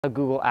how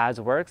Google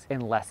Ads works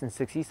in less than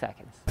 60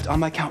 seconds.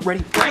 On my account,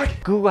 ready,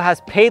 break! Google has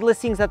paid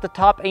listings at the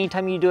top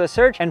anytime you do a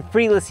search and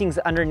free listings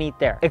underneath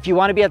there. If you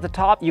want to be at the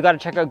top, you got to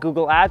check out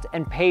Google Ads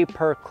and pay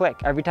per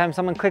click. Every time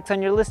someone clicks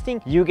on your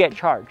listing, you get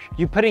charged.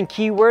 You put in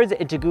keywords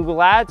into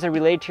Google Ads that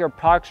relate to your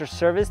products or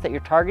service that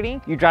you're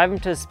targeting. You drive them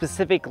to a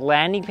specific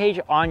landing page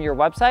on your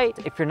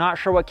website. If you're not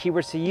sure what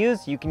keywords to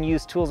use, you can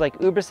use tools like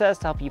Ubersuggest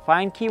to help you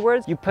find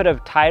keywords. You put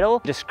a title,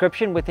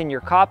 description within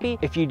your copy.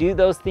 If you do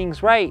those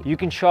things right, you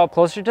can show up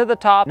closer to the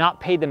top, not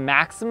pay the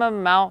maximum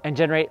amount, and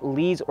generate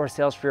leads or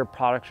sales for your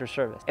products or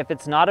service. If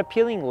it's not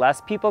appealing,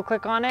 less people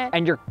click on it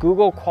and your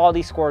Google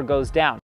quality score goes down.